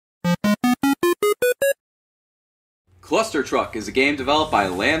Clustertruck is a game developed by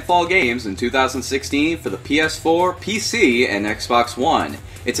Landfall Games in 2016 for the PS4, PC, and Xbox One.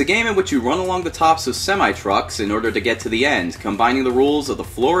 It's a game in which you run along the tops of semi-trucks in order to get to the end, combining the rules of The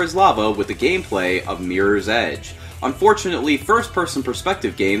Floor is Lava with the gameplay of Mirror's Edge. Unfortunately, first-person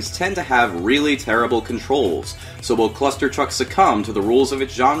perspective games tend to have really terrible controls, so will Clustertruck succumb to the rules of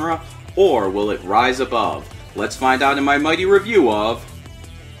its genre, or will it rise above? Let's find out in my mighty review of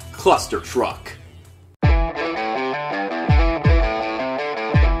Clustertruck.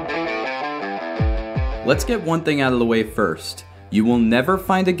 Let's get one thing out of the way first. You will never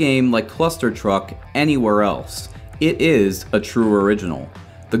find a game like Clustertruck anywhere else. It is a true original.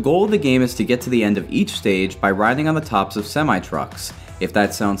 The goal of the game is to get to the end of each stage by riding on the tops of semi-trucks. If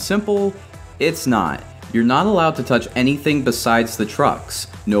that sounds simple, it's not. You're not allowed to touch anything besides the trucks.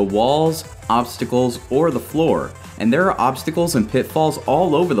 No walls, obstacles, or the floor. And there are obstacles and pitfalls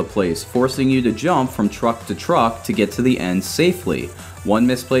all over the place, forcing you to jump from truck to truck to get to the end safely. One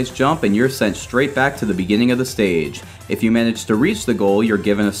misplaced jump and you're sent straight back to the beginning of the stage. If you manage to reach the goal, you're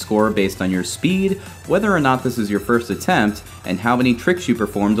given a score based on your speed, whether or not this is your first attempt, and how many tricks you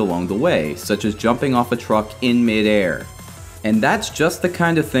performed along the way, such as jumping off a truck in mid-air. And that's just the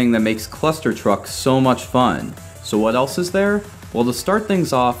kind of thing that makes Clustertruck so much fun. So what else is there? Well, to start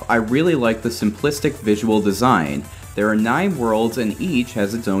things off, I really like the simplistic visual design. There are 9 worlds and each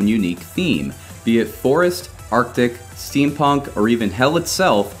has its own unique theme. Be it forest, Arctic, steampunk, or even hell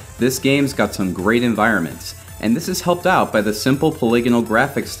itself, this game's got some great environments. And this is helped out by the simple polygonal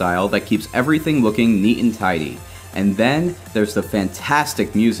graphic style that keeps everything looking neat and tidy. And then there's the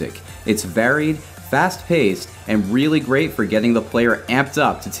fantastic music. It's varied, fast-paced, and really great for getting the player amped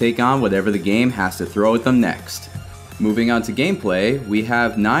up to take on whatever the game has to throw at them next. Moving on to gameplay, we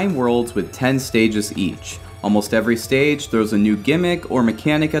have 9 worlds with 10 stages each. Almost every stage throws a new gimmick or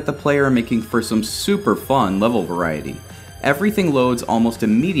mechanic at the player, making for some super fun level variety. Everything loads almost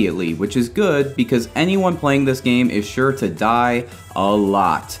immediately, which is good because anyone playing this game is sure to die a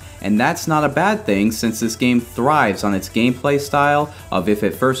lot. And that's not a bad thing since this game thrives on its gameplay style of if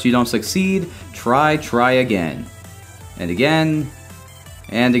at first you don't succeed, try again. And again,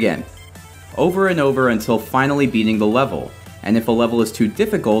 and again. Over and over until finally beating the level. And if a level is too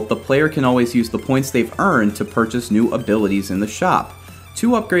difficult, the player can always use the points they've earned to purchase new abilities in the shop. 2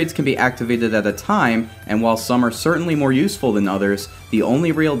 upgrades can be activated at a time, and while some are certainly more useful than others, the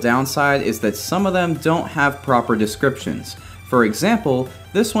only real downside is that some of them don't have proper descriptions. For example,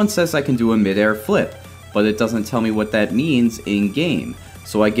 this one says I can do a mid-air flip, but it doesn't tell me what that means in-game.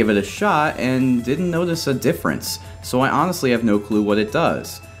 So I give it a shot and didn't notice a difference, so I honestly have no clue what it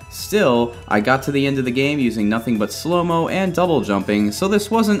does. Still, I got to the end of the game using nothing but slow-mo and double jumping, so this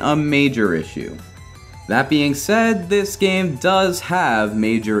wasn't a major issue. That being said, this game does have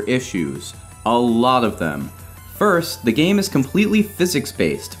major issues. A lot of them. First, the game is completely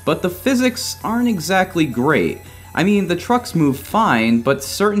physics-based, but the physics aren't exactly great. I mean, the trucks move fine, but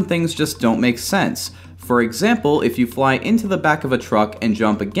certain things just don't make sense. For example, if you fly into the back of a truck and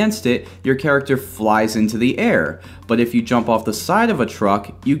jump against it, your character flies into the air. But if you jump off the side of a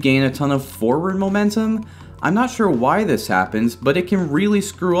truck, you gain a ton of forward momentum? I'm not sure why this happens, but it can really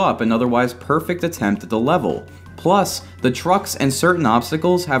screw up an otherwise perfect attempt at the level. Plus, the trucks and certain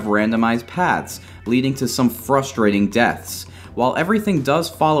obstacles have randomized paths, leading to some frustrating deaths. While everything does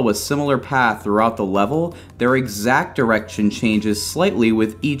follow a similar path throughout the level, their exact direction changes slightly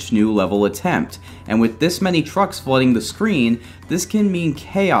with each new level attempt. And with this many trucks flooding the screen, this can mean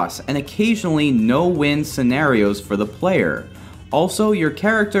chaos and occasionally no-win scenarios for the player. Also, your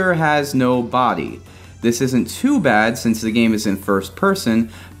character has no body. This isn't too bad since the game is in first person,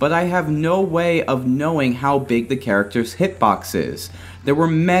 but I have no way of knowing how big the character's hitbox is. There were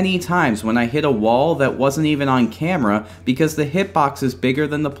many times when I hit a wall that wasn't even on camera because the hitbox is bigger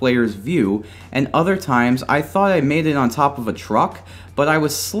than the player's view, and other times I thought I made it on top of a truck, but I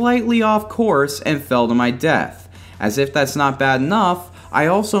was slightly off course and fell to my death. As if that's not bad enough, I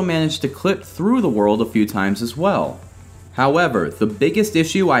also managed to clip through the world a few times as well. However, the biggest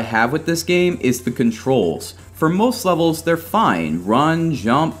issue I have with this game is the controls. For most levels, they're fine. Run,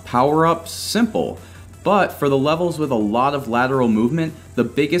 jump, power-ups, simple. But for the levels with a lot of lateral movement, the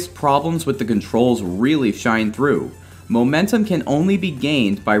biggest problems with the controls really shine through. Momentum can only be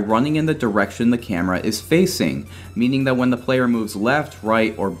gained by running in the direction the camera is facing, meaning that when the player moves left,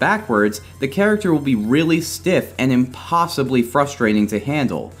 right, or backwards, the character will be really stiff and impossibly frustrating to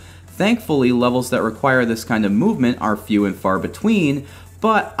handle. Thankfully, levels that require this kind of movement are few and far between,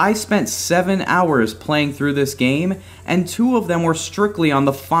 but I spent 7 hours playing through this game, and 2 of them were strictly on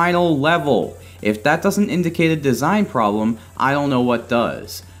the final level. If that doesn't indicate a design problem, I don't know what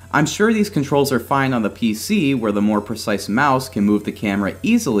does. I'm sure these controls are fine on the PC where the more precise mouse can move the camera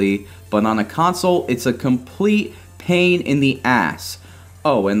easily, but on a console it's a complete pain in the ass.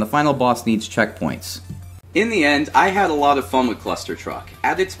 Oh, and the final boss needs checkpoints. In the end, I had a lot of fun with Clustertruck.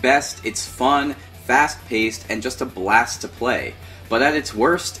 At its best, it's fun, fast-paced, and just a blast to play. But at its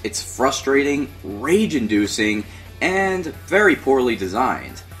worst, it's frustrating, rage-inducing, and very poorly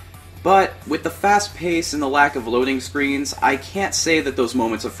designed. But with the fast pace and the lack of loading screens, I can't say that those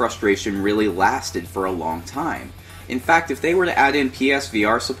moments of frustration really lasted for a long time. In fact, if they were to add in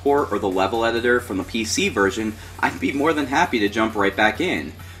PSVR support or the level editor from the PC version, I'd be more than happy to jump right back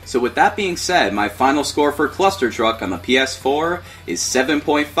in. So with that being said, my final score for Clustertruck on the PS4 is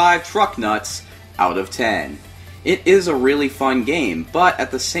 7.5 truck nuts out of 10. It is a really fun game, but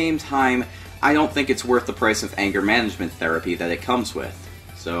at the same time, I don't think it's worth the price of anger management therapy that it comes with.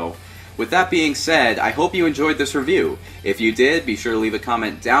 So, with that being said, I hope you enjoyed this review. If you did, be sure to leave a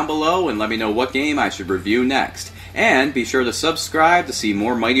comment down below and let me know what game I should review next. And be sure to subscribe to see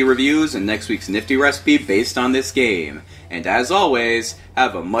more Mighty reviews and next week's Nifty recipe based on this game. And as always,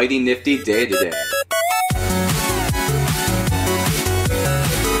 have a mighty nifty day today.